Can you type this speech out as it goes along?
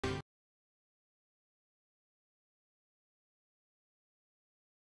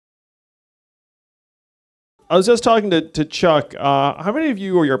I was just talking to Chuck. How many of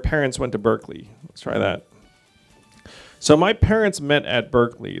you or your parents went to Berkeley? Let's try that. So my parents met at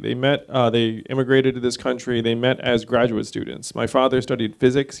Berkeley. They immigrated to this country. They met as graduate students. My father studied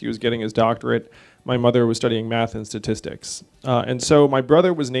physics. He was getting his doctorate. My mother was studying math and statistics. And so my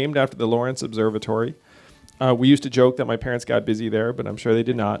brother was named after the Lawrence Observatory. We used to joke that my parents got busy there, but I'm sure they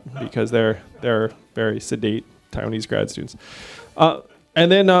did not because they're very sedate Taiwanese grad students. And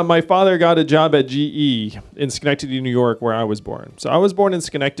then my father got a job at GE in Schenectady, New York, where I was born. So I was born in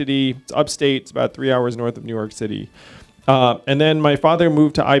Schenectady. It's upstate. It's about 3 hours north of New York City. And then my father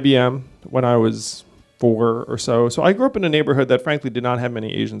moved to IBM when I was 4 or so. So I grew up in a neighborhood that frankly did not have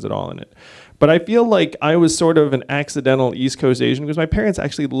many Asians at all in it. But I feel like I was sort of an accidental East Coast Asian because my parents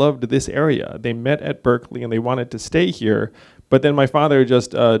actually loved this area. They met at Berkeley and they wanted to stay here. But then my father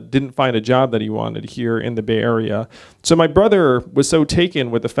just didn't find a job that he wanted here in the Bay Area. So my brother was so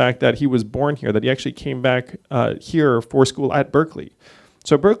taken with the fact that he was born here that he actually came back here for school at Berkeley.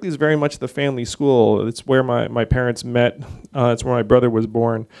 So Berkeley is very much the family school. It's where my parents met. It's where my brother was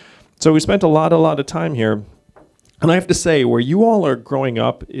born. So we spent a lot of time here. And I have to say, where you all are growing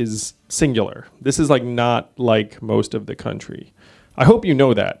up is singular. This is like not like most of the country. I hope you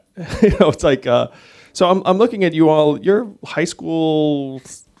know that. It's like, so I'm looking at you all. You're high school,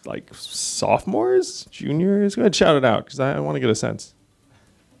 like sophomores, juniors. Go ahead, shout it out because I want to get a sense.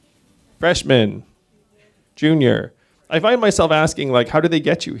 Freshman, junior. I find myself asking, like, how did they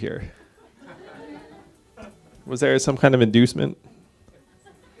get you here? Was there some kind of inducement?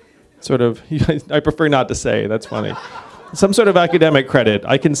 Sort of, I prefer not to say, that's funny. Some sort of academic credit,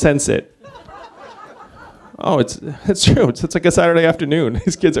 I can sense it. Oh, it's true, it's like a Saturday afternoon.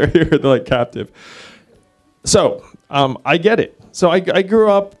 These kids are here, they're like captive. So, I get it. So I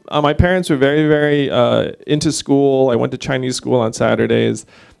grew up, my parents were very into school. I went to Chinese school on Saturdays.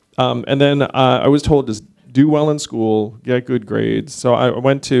 And then I was told to do well in school, get good grades. So I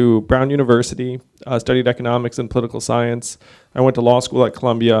went to Brown University, studied economics and political science. I went to law school at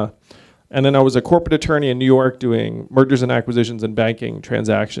Columbia. And then I was a corporate attorney in New York doing mergers and acquisitions and banking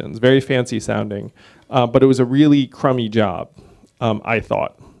transactions. Very fancy sounding. But it was a really crummy job, I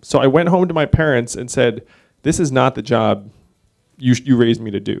thought. So I went home to my parents and said, this is not the job you raised me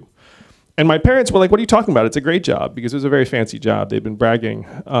to do. And my parents were like, what are you talking about? It's a great job, because it was a very fancy job. They'd been bragging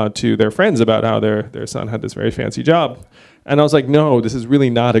to their friends about how their son had this very fancy job. And I was like, no, this is really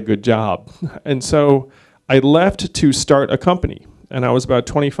not a good job. And so I left to start a company. And I was about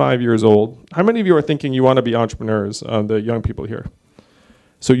 25 years old. How many of you are thinking you want to be entrepreneurs, the young people here?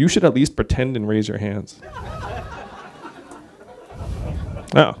 So you should at least pretend and raise your hands.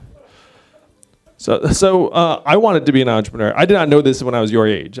 Oh. So I wanted to be an entrepreneur. I did not know this when I was your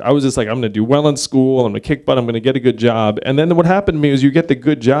age. I was just like, I'm going to do well in school. I'm going to kick butt. I'm going to get a good job. And then what happened to me is you get the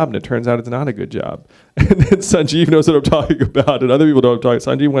good job, and it turns out it's not a good job. And then Sanjeev knows what I'm talking about, and other people know what I'm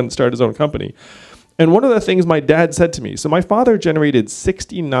talking about. Sanjeev went and started his own company. And one of the things my dad said to me, so my father generated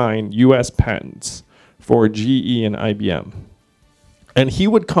 69 US patents for GE and IBM. And he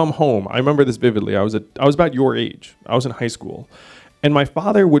would come home. I remember this vividly. I was about your age. I was in high school. And my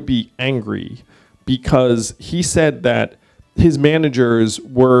father would be angry because he said that his managers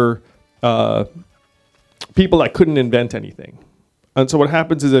were people that couldn't invent anything. And so what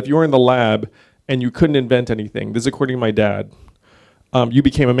happens is if you were in the lab and you couldn't invent anything, this is according to my dad, you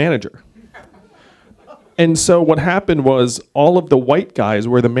became a manager. And so what happened was all of the white guys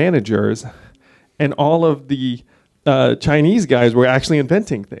were the managers and all of the Chinese guys were actually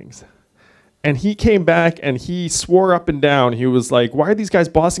inventing things. And he came back and he swore up and down. He was like, why are these guys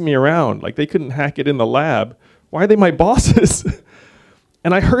bossing me around? Like, they couldn't hack it in the lab. Why are they my bosses?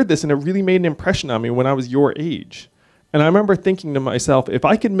 And I heard this and it really made an impression on me when I was your age. And I remember thinking to myself, if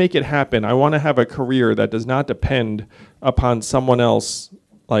I can make it happen, I want to have a career that does not depend upon someone else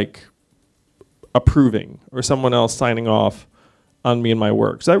like approving or someone else signing off on me and my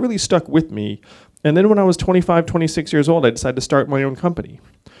work. So that really stuck with me. And then when I was 25, 26 years old, I decided to start my own company.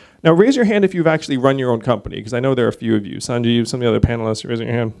 Now, raise your hand if you've actually run your own company, because I know there are a few of you. Sanjeev, some of the other panelists, raising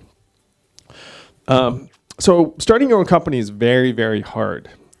your hand. So starting your own company is very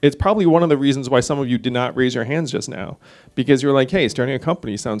hard. It's probably one of the reasons why some of you did not raise your hands just now, because you're like, hey, starting a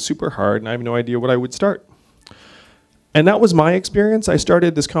company sounds super hard, and I have no idea what I would start. And that was my experience. I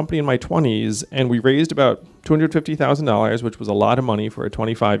started this company in my 20s, and we raised about $250,000, which was a lot of money for a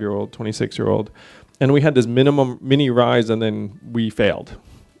 25-year-old, 26-year-old. And we had this minimum mini rise, and then we failed.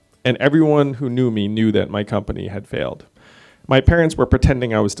 And everyone who knew me knew that my company had failed. My parents were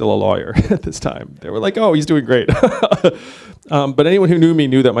pretending I was still a lawyer at this time. They were like, oh, he's doing great. But anyone who knew me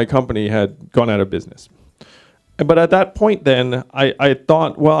knew that my company had gone out of business. But at that point then, I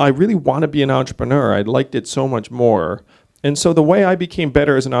thought, well, I really want to be an entrepreneur. I liked it so much more. And so the way I became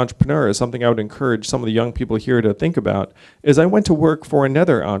better as an entrepreneur is something I would encourage some of the young people here to think about, is I went to work for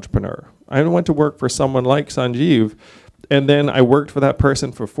another entrepreneur. I went to work for someone like Sanjeev, and then I worked for that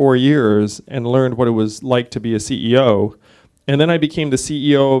person for 4 years and learned what it was like to be a CEO. And then I became the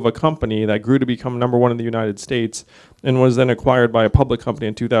CEO of a company that grew to become #1 in the United States and was then acquired by a public company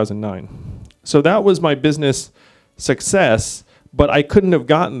in 2009. So that was my business success, but I couldn't have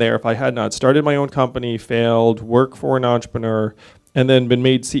gotten there if I had not started my own company, failed, worked for an entrepreneur, and then been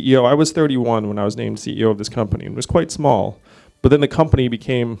made CEO. I was 31 when I was named CEO of this company. It was quite small, but then the company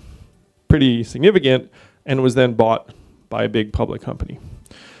became pretty significant and was then bought by a big public company.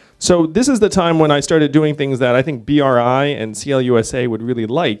 So this is the time when I started doing things that I think BRI and CLUSA would really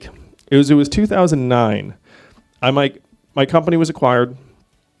like. It was 2009. My company was acquired,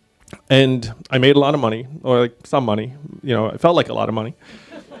 and I made a lot of money, or like some money. You know, it felt like a lot of money.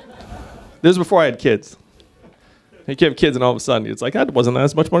 This was before I had kids. You have kids, and all of a sudden, it's like, that wasn't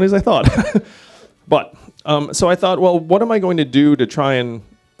as much money as I thought. But, so I thought, well, what am I going to do to try and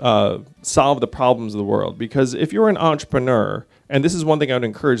solve the problems of the world? Because if you're an entrepreneur, and this is one thing I would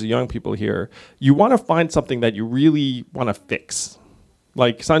encourage the young people here, you want to find something that you really want to fix.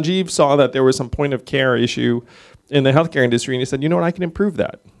 Like Sanjeev saw that there was some point of care issue in the healthcare industry, and he said, you know what, I can improve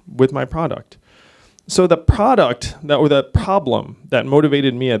that with my product. So the product, or the problem that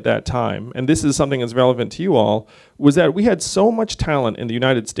motivated me at that time, and this is something that's relevant to you all, was that we had so much talent in the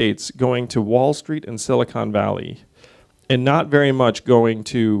United States going to Wall Street and Silicon Valley, and not very much going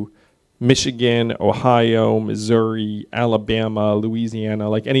to Michigan, Ohio, Missouri, Alabama, Louisiana,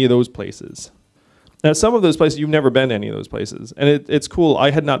 like any of those places. Now, some of those places, you've never been to any of those places. And it's cool.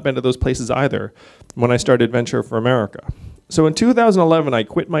 I had not been to those places either when I started Venture for America. So in 2011, I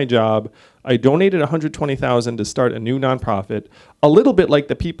quit my job. I donated $120,000 to start a new nonprofit, a little bit like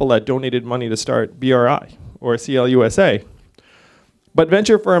the people that donated money to start BRI or CLUSA. But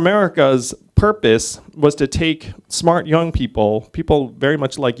Venture for America's purpose was to take smart young people, people very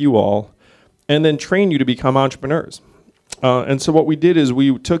much like you all, and then train you to become entrepreneurs. And so what we did is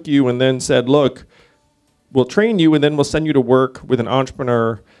we took you and then said, look, we'll train you and then we'll send you to work with an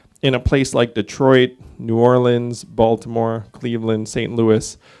entrepreneur in a place like Detroit, New Orleans, Baltimore, Cleveland, St.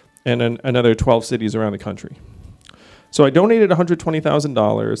 Louis, and another 12 cities around the country. So I donated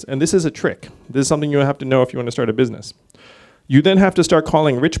 $120,000, and this is a trick. This is something you have to know if you want to start a business. You then have to start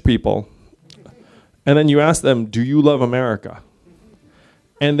calling rich people, and then you ask them, do you love America?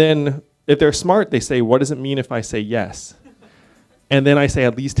 And then if they're smart, they say, what does it mean if I say yes? And then I say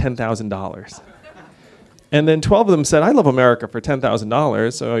at least $10,000. And then 12 of them said, I love America for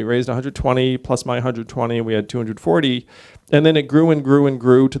 $10,000. So I raised 120 plus my 120, we had 240. And then it grew and grew and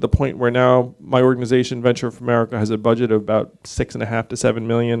grew to the point where now my organization, Venture for America, has a budget of about $6.5 to $7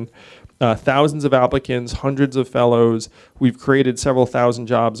 million. Thousands of applicants, hundreds of fellows. We've created several thousand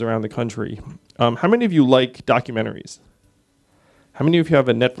jobs around the country. How many of you like documentaries? How many of you have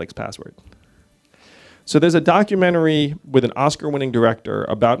a Netflix password? So there's a documentary with an Oscar-winning director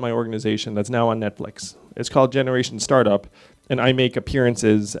about my organization that's now on Netflix. It's called Generation Startup, and I make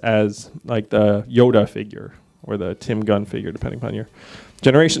appearances as like the Yoda figure or the Tim Gunn figure, depending upon your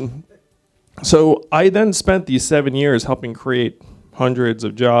generation. So I then spent these 7 years helping create hundreds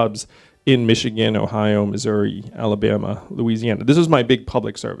of jobs in Michigan, Ohio, Missouri, Alabama, Louisiana. This was my big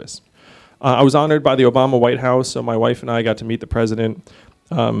public service. I was honored by the Obama White House, so my wife and I got to meet the president.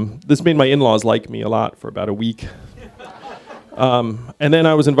 This made my in-laws like me a lot for about a week. And then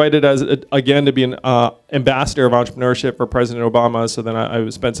I was invited again to be an ambassador of entrepreneurship for President Obama, so then I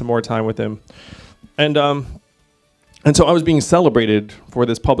spent some more time with him. And so I was being celebrated for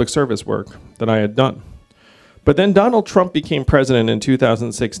this public service work that I had done. But then Donald Trump became president in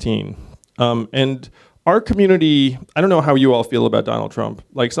 2016. And our community, I don't know how you all feel about Donald Trump.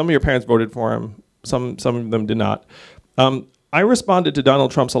 Like some of your parents voted for him, some of them did not. I responded to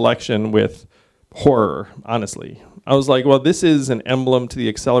Donald Trump's election with horror, honestly. I was like, well, this is an emblem to the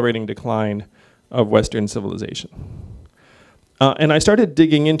accelerating decline of Western civilization. And I started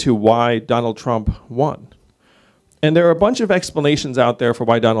digging into why Donald Trump won. And there are a bunch of explanations out there for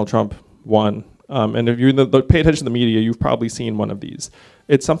why Donald Trump won. And if you pay attention to the media, you've probably seen one of these.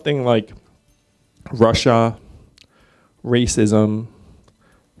 It's something like Russia, racism,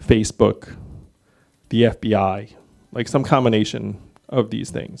 Facebook, the FBI, like some combination of these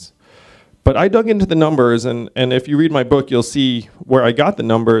things. But I dug into the numbers, and if you read my book, you'll see where I got the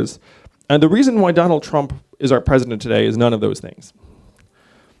numbers. And the reason why Donald Trump is our president today is none of those things.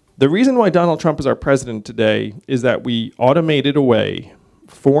 The reason why Donald Trump is our president today is that we automated away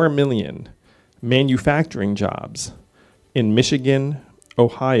 4 million manufacturing jobs in Michigan,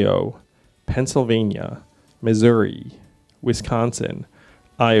 Ohio, Pennsylvania, Missouri, Wisconsin,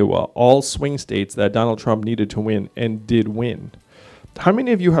 Iowa, all swing states that Donald Trump needed to win and did win. How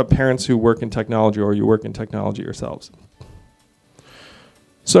many of you have parents who work in technology or you work in technology yourselves?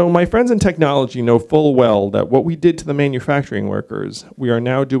 So my friends in technology know full well that what we did to the manufacturing workers, we are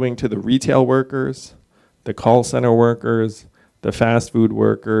now doing to the retail workers, the call center workers, the fast food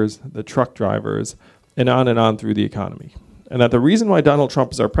workers, the truck drivers, and on through the economy. And that the reason why Donald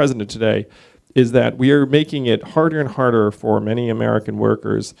Trump is our president today is that we are making it harder and harder for many American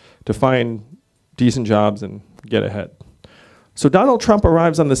workers to find decent jobs and get ahead. So Donald Trump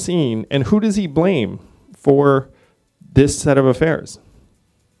arrives on the scene, and who does he blame for this set of affairs?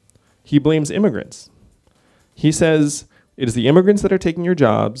 He blames immigrants. He says, it is the immigrants that are taking your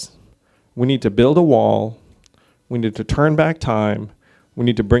jobs. We need to build a wall. We need to turn back time. We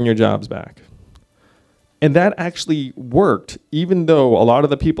need to bring your jobs back. And that actually worked, even though a lot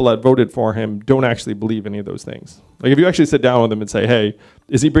of the people that voted for him don't actually believe any of those things. Like if you actually sit down with them and say, hey,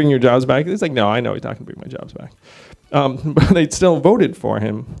 is he bringing your jobs back? He's like, no, I know he's not going to bring my jobs back. But they still voted for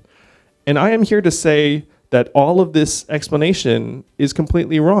him. And I am here to say that all of this explanation is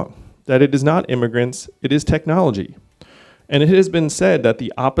completely wrong, that it is not immigrants, it is technology. And it has been said that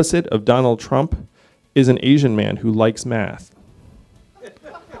the opposite of Donald Trump is an Asian man who likes math.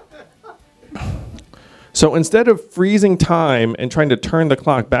 So instead of freezing time and trying to turn the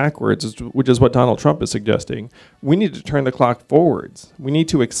clock backwards, which is what Donald Trump is suggesting, we need to turn the clock forwards. We need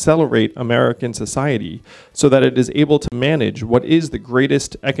to accelerate American society so that it is able to manage what is the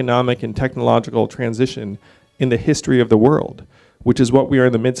greatest economic and technological transition in the history of the world, which is what we are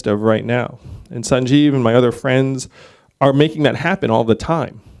in the midst of right now. And Sanjeev and my other friends are making that happen all the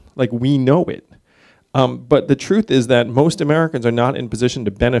time. Like, we know it. But the truth is that most Americans are not in position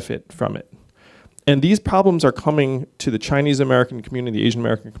to benefit from it. And these problems are coming to the Chinese American community, the Asian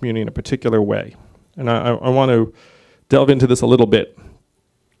American community in a particular way. And I want to delve into this a little bit.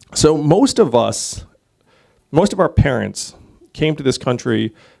 So most of our parents came to this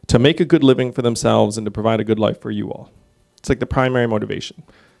country to make a good living for themselves and to provide a good life for you all. It's like the primary motivation,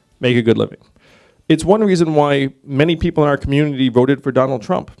 make a good living. It's one reason why many people in our community voted for Donald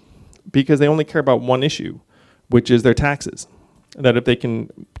Trump, because they only care about one issue, which is their taxes. That if they can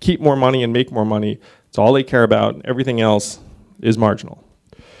keep more money and make more money, it's all they care about. Everything else is marginal.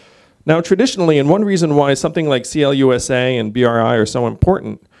 Now, traditionally, and one reason why something like CLUSA and BRI are so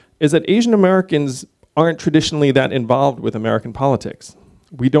important is that Asian Americans aren't traditionally that involved with American politics.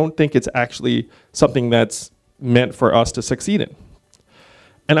 We don't think it's actually something that's meant for us to succeed in.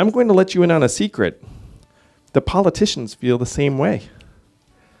 And I'm going to let you in on a secret. The politicians feel the same way.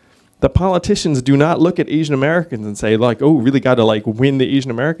 The politicians do not look at Asian Americans and say, like, oh, really got to like win the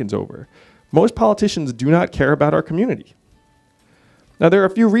Asian Americans over. Most politicians do not care about our community. Now, there are a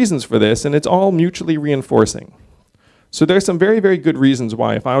few reasons for this, and it's all mutually reinforcing. So there's some very, very good reasons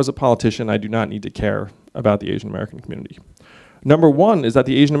why, if I was a politician, I do not need to care about the Asian American community. Number one is that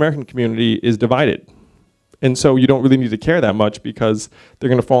the Asian American community is divided. And so you don't really need to care that much because they're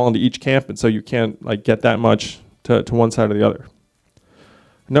going to fall into each camp, and so you can't like get that much to one side or the other.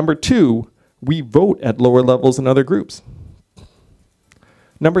 Number two, we vote at lower levels than other groups.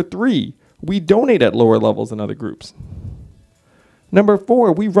 Number three, we donate at lower levels than other groups. Number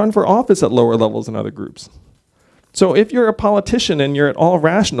four, we run for office at lower levels than other groups. So if you're a politician and you're at all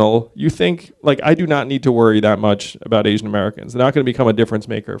rational, you think, like, I do not need to worry that much about Asian Americans. They're not going to become a difference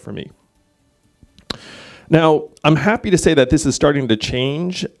maker for me. Now, I'm happy to say that this is starting to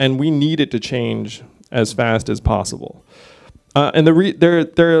change, and we need it to change as fast as possible. And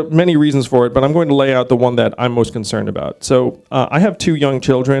there are many reasons for it, but I'm going to lay out the one that I'm most concerned about. So I have two young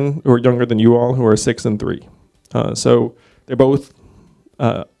children who are younger than you all, who are 6 and 3. So they're both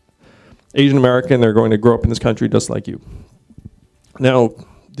Asian American. They're going to grow up in this country just like you. Now,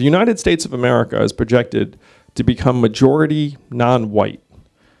 the United States of America is projected to become majority non-white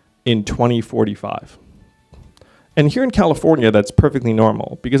in 2045. And here in California, that's perfectly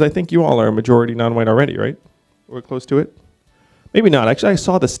normal, because I think you all are a majority non-white already, right? Or close to it? Maybe not. Actually, I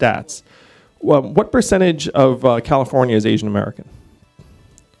saw the stats. Well, what percentage of California is Asian American?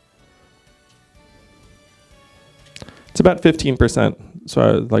 It's about 15%.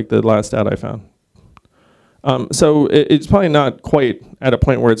 So like the last stat I found. So it's probably not quite at a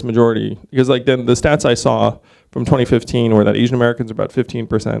point where it's majority, because like then the stats I saw from 2015 were that Asian Americans are about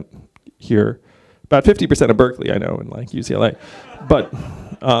 15% here, about 50% of Berkeley, I know, and like UCLA, but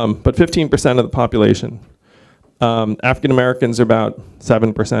 15% of the population. African Americans are about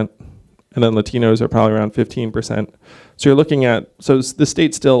 7%, and then Latinos are probably around 15%. So you're looking at, so the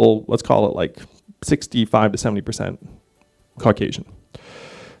state's still, let's call it like 65 to 70% Caucasian.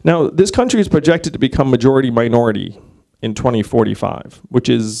 Now, this country is projected to become majority minority in 2045, which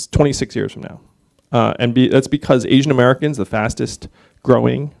is 26 years from now. That's because Asian Americans, the fastest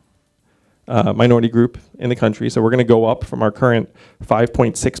growing minority group in the country, so we're going to go up from our current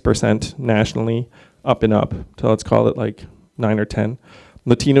 5.6% nationally, up and up to, let's call it like 9 or 10.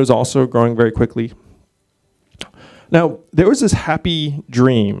 Latinos also growing very quickly. Now, there was this happy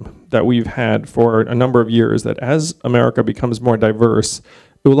dream that we've had for a number of years that as America becomes more diverse,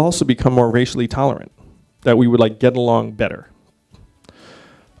 it will also become more racially tolerant, that we would like get along better.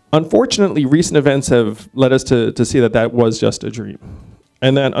 Unfortunately, recent events have led us to see that that was just a dream.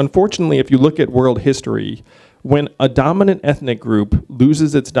 And that unfortunately, if you look at world history, when a dominant ethnic group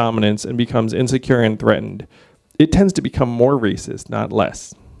loses its dominance and becomes insecure and threatened, it tends to become more racist, not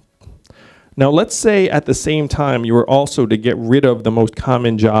less. Now, let's say at the same time you were also to get rid of the most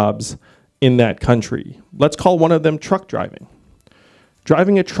common jobs in that country. Let's call one of them truck driving.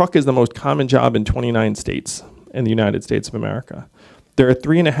 Driving a truck is the most common job in 29 states in the United States of America. There are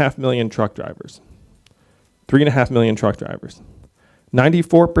 3.5 million truck drivers. 3.5 million truck drivers.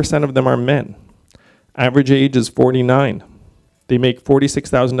 94% of them are men. Average age is 49. They make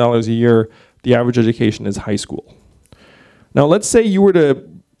 $46,000 a year. The average education is high school. Now, let's say you were to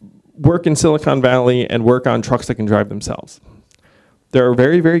work in Silicon Valley and work on trucks that can drive themselves. There are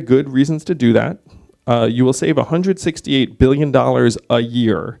very, very good reasons to do that. You will save $168 billion a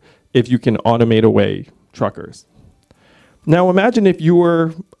year if you can automate away truckers. Now imagine if you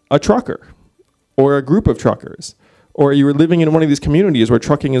were a trucker or a group of truckers, or you were living in one of these communities where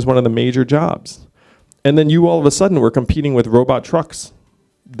trucking is one of the major jobs. And then you all of a sudden were competing with robot trucks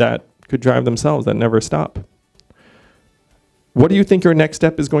that could drive themselves, that never stop. What do you think your next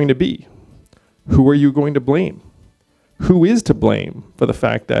step is going to be? Who are you going to blame? Who is to blame for the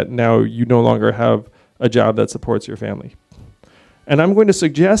fact that now you no longer have a job that supports your family? And I'm going to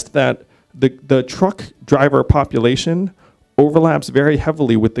suggest that the truck driver population overlaps very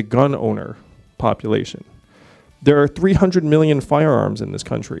heavily with the gun owner population. There are 300 million firearms in this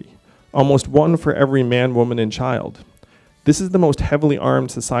country, almost one for every man, woman, and child. This is the most heavily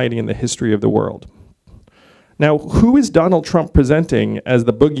armed society in the history of the world. Now, who is Donald Trump presenting as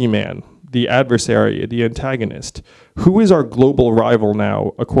the boogeyman, the adversary, the antagonist? Who is our global rival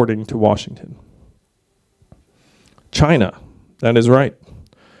now, according to Washington? China. That is right.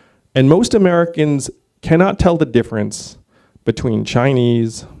 And most Americans cannot tell the difference between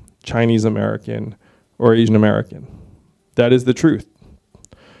Chinese, Chinese American, or Asian American. That is the truth.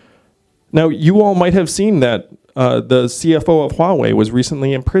 Now, you all might have seen that the CFO of Huawei was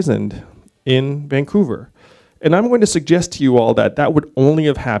recently imprisoned in Vancouver. And I'm going to suggest to you all that that would only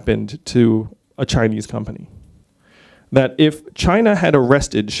have happened to a Chinese company. That if China had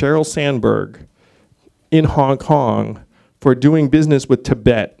arrested Sheryl Sandberg in Hong Kong for doing business with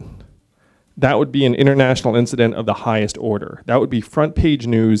Tibet, that would be an international incident of the highest order. That would be front page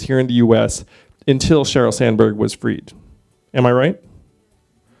news here in the US until Sheryl Sandberg was freed. Am I right?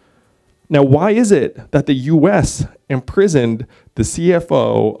 Now, why is it that the US imprisoned the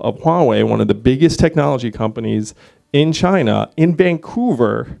CFO of Huawei, one of the biggest technology companies in China, in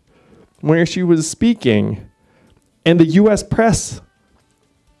Vancouver, where she was speaking, and the US press,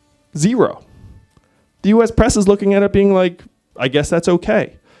 zero? The US press is looking at it being like, I guess that's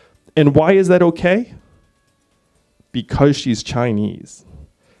okay. And why is that okay? Because she's Chinese.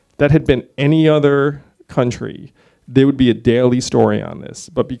 That had been any other country, there would be a daily story on this.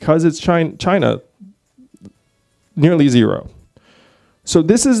 But because it's China, nearly zero. So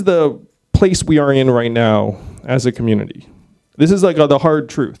this is the place we are in right now as a community. This is like the hard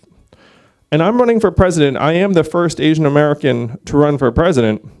truth. And I'm running for president. I am the first Asian American to run for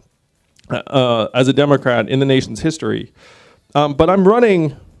president as a Democrat in the nation's history. But I'm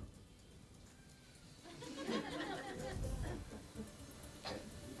running...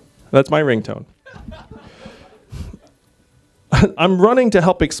 That's my ringtone. I'm running to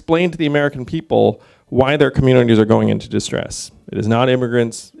help explain to the American people why their communities are going into distress. It is not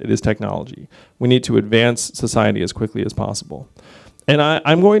immigrants, it is technology. We need to advance society as quickly as possible. And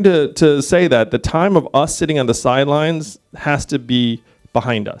I'm going to say that the time of us sitting on the sidelines has to be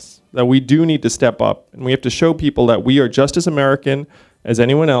behind us, that we do need to step up, and we have to show people that we are just as American as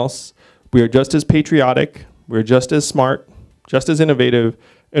anyone else, we are just as patriotic, we're just as smart, just as innovative,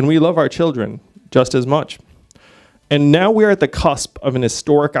 and we love our children just as much. And now we're at the cusp of an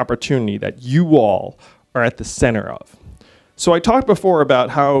historic opportunity that you all are at the center of. So I talked before about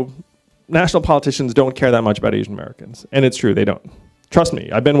how national politicians don't care that much about Asian Americans, and it's true, they don't. Trust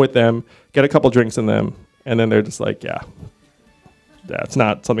me, I've been with them, get a couple drinks in them, and then they're just like, yeah, that's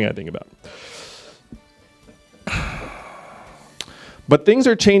not something I think about. But things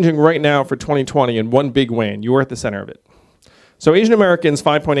are changing right now for 2020 in one big way, and you are at the center of it. So Asian Americans,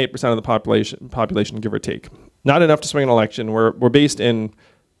 5.8% of the population, give or take. Not enough to swing an election. We're based in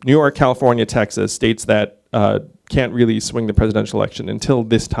New York, California, Texas, states that can't really swing the presidential election until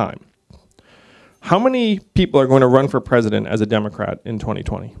this time. How many people are going to run for president as a Democrat in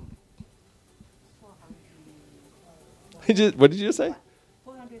 2020? What did you just say?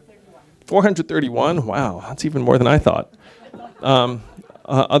 431. 431? Wow, that's even more than I thought.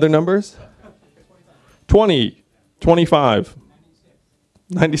 Other numbers? 20, 25,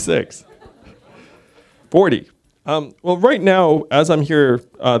 96, 40. Well, right now, as I'm here,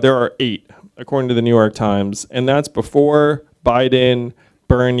 there are 8, according to the New York Times, and that's before Biden,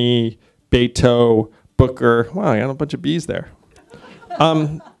 Bernie, Beto, Booker. Wow, I got a bunch of B's there.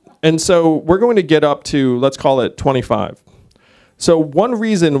 And so we're going to get up to, let's call it 25. So one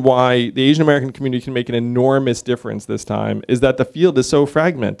reason why the Asian American community can make an enormous difference this time is that the field is so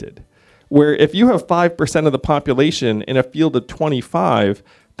fragmented. Where if you have 5% of the population in a field of 25,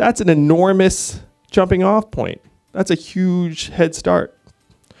 that's an enormous jumping off point. That's a huge head start.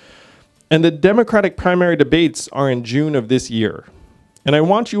 And the Democratic primary debates are in June of this year. And I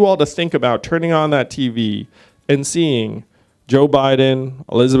want you all to think about turning on that TV and seeing Joe Biden,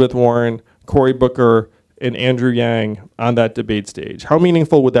 Elizabeth Warren, Cory Booker, and Andrew Yang on that debate stage. How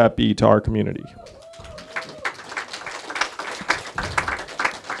meaningful would that be to our community?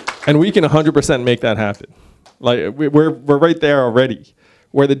 And we can 100% make that happen. Like we're right there already,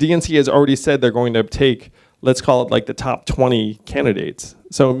 where the DNC has already said they're going to take, let's call it like the top 20 candidates.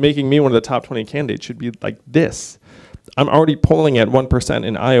 So making me one of the top 20 candidates should be like this. I'm already polling at 1%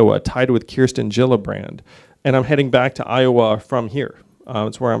 in Iowa, tied with Kirsten Gillibrand. And I'm heading back to Iowa from here.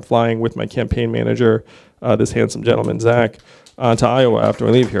 It's where I'm flying with my campaign manager, this handsome gentleman, Zach, to Iowa after I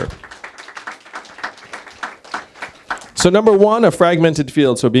leave here. So number one, a fragmented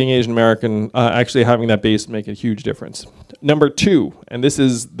field. So being Asian American, actually having that base make a huge difference. Number two, and this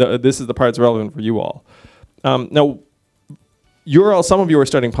is the part that's relevant for you all. Now, some of you are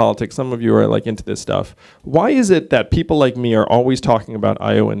studying politics. Some of you are like into this stuff. Why is it that people like me are always talking about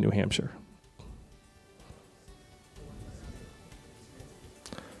Iowa and New Hampshire?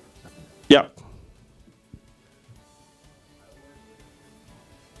 Yeah.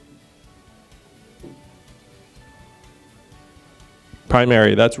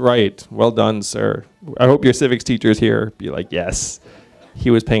 Primary, that's right. Well done, sir. I hope your civics teachers here be like, yes,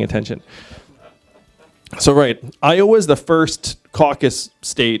 he was paying attention. So right, Iowa is the first caucus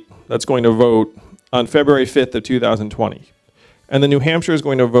state that's going to vote on February 5th of 2020. And then New Hampshire is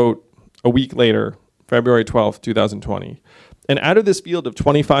going to vote a week later, February 12th, 2020. And out of this field of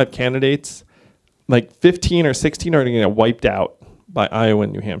 25 candidates, like 15 or 16 are going to get wiped out by Iowa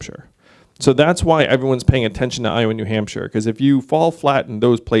and New Hampshire. So that's why everyone's paying attention to Iowa and New Hampshire, because if you fall flat in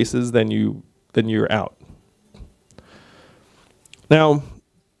those places, then you're out. Now,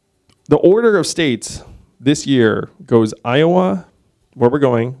 the order of states this year goes Iowa, where we're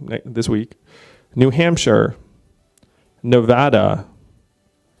going this week, New Hampshire, Nevada,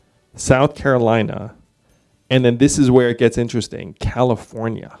 South Carolina, and then this is where it gets interesting,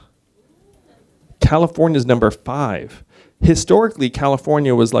 California. California's number 5. Historically,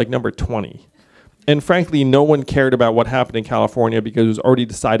 California was like number 20. And frankly, no one cared about what happened in California because it was already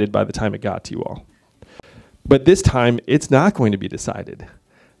decided by the time it got to you all. But this time, it's not going to be decided.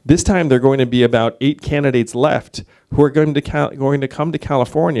 This time, there are going to be about 8 candidates left who are going to come to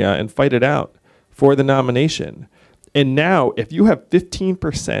California and fight it out for the nomination. And now, if you have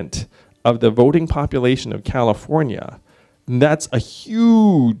 15% of the voting population of California, that's a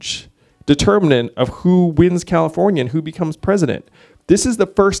huge determinant of who wins California and who becomes president. This is the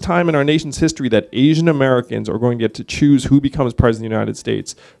first time in our nation's history that Asian Americans are going to get to choose who becomes president of the United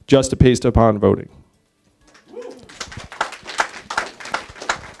States just based upon voting.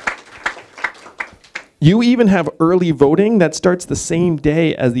 You even have early voting that starts the same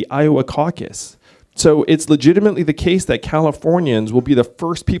day as the Iowa caucus. So it's legitimately the case that Californians will be the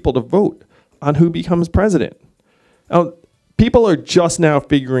first people to vote on who becomes president. Now, people are just now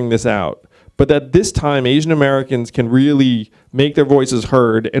figuring this out, but at this time, Asian Americans can really make their voices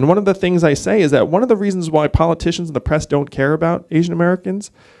heard. And one of the things I say is that one of the reasons why politicians and the press don't care about Asian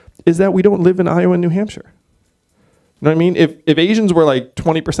Americans is that we don't live in Iowa and New Hampshire. You know what I mean? If Asians were like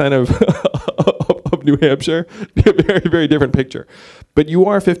 20% of New Hampshire, it'd be a very, very different picture. But you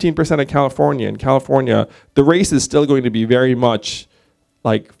are 15% of California. In California, the race is still going to be very much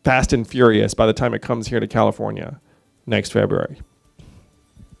like fast and furious by the time it comes here to California next February.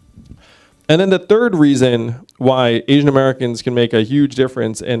 And then the third reason why Asian Americans can make a huge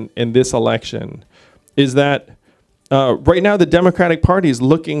difference in this election is that Right now, the Democratic Party is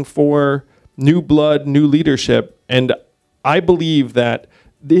looking for new blood, new leadership, and I believe that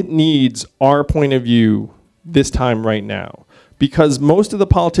it needs our point of view this time right now, because most of the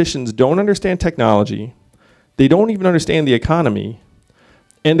politicians don't understand technology, they don't even understand the economy,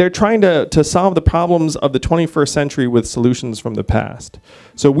 and they're trying to solve the problems of the 21st century with solutions from the past.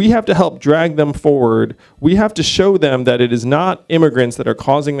 So we have to help drag them forward. We have to show them that it is not immigrants that are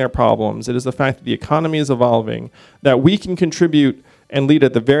causing their problems. It is the fact that the economy is evolving, that we can contribute and lead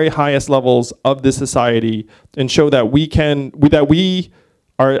at the very highest levels of this society, and show that we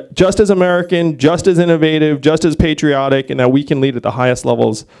are just as American, just as innovative, just as patriotic, and that we can lead at the highest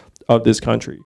levels of this country.